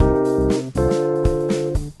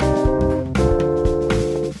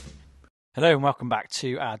Hello and welcome back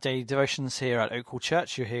to our daily devotions here at Oak Hall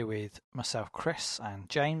Church. You're here with myself, Chris, and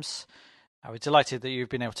James. We're delighted that you've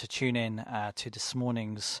been able to tune in to this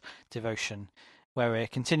morning's devotion, where we're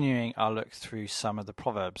continuing our look through some of the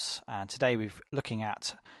Proverbs. And today we're looking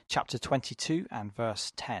at chapter 22 and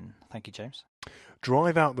verse 10. Thank you, James.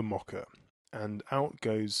 Drive out the mocker, and out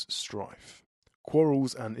goes strife.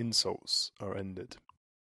 Quarrels and insults are ended.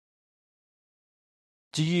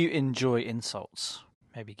 Do you enjoy insults?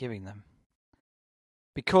 Maybe giving them.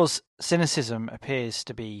 Because cynicism appears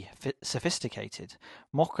to be sophisticated,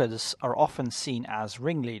 mockers are often seen as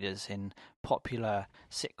ringleaders in popular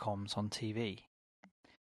sitcoms on TV.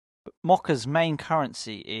 But mockers' main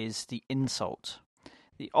currency is the insult,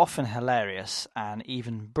 the often hilarious and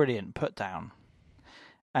even brilliant put-down.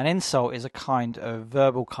 An insult is a kind of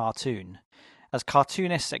verbal cartoon, as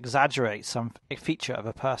cartoonists exaggerate some feature of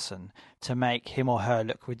a person to make him or her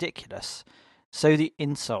look ridiculous. So the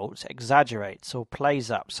insult exaggerates or plays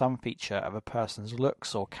up some feature of a person's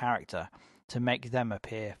looks or character to make them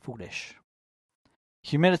appear foolish.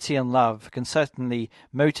 Humility and love can certainly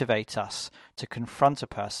motivate us to confront a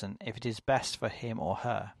person if it is best for him or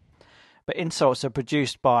her. But insults are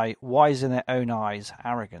produced by wise in their own eyes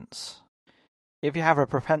arrogance. If you have a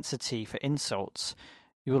propensity for insults,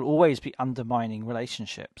 you will always be undermining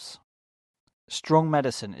relationships. Strong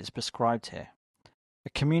medicine is prescribed here. A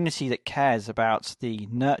community that cares about the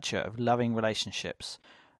nurture of loving relationships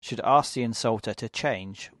should ask the insulter to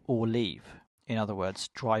change or leave. In other words,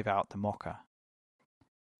 drive out the mocker.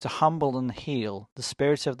 To humble and heal the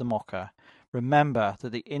spirit of the mocker, remember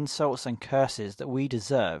that the insults and curses that we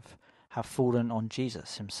deserve have fallen on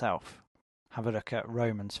Jesus himself. Have a look at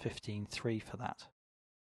Romans 15:3 for that.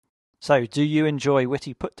 So, do you enjoy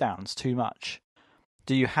witty put-downs too much?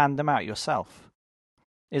 Do you hand them out yourself?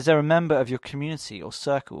 Is there a member of your community or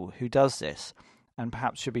circle who does this and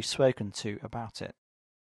perhaps should be spoken to about it?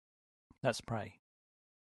 Let's pray.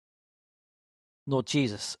 Lord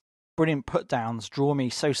Jesus, brilliant put-downs draw me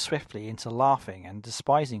so swiftly into laughing and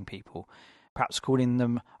despising people, perhaps calling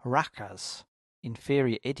them rakas,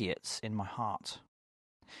 inferior idiots, in my heart.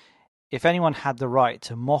 If anyone had the right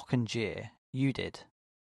to mock and jeer, you did,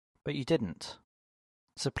 but you didn't.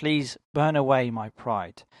 So please burn away my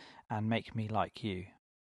pride and make me like you.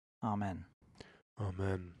 Amen.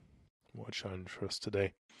 Amen. What a challenge for us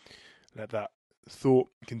today. Let that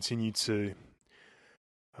thought continue to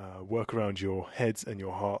work around your head and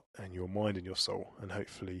your heart and your mind and your soul. And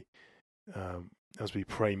hopefully, as we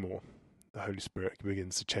pray more, the Holy Spirit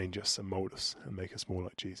begins to change us and mold us and make us more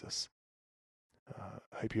like Jesus.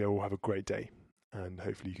 I hope you all have a great day, and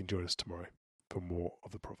hopefully you can join us tomorrow for more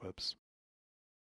of the Proverbs.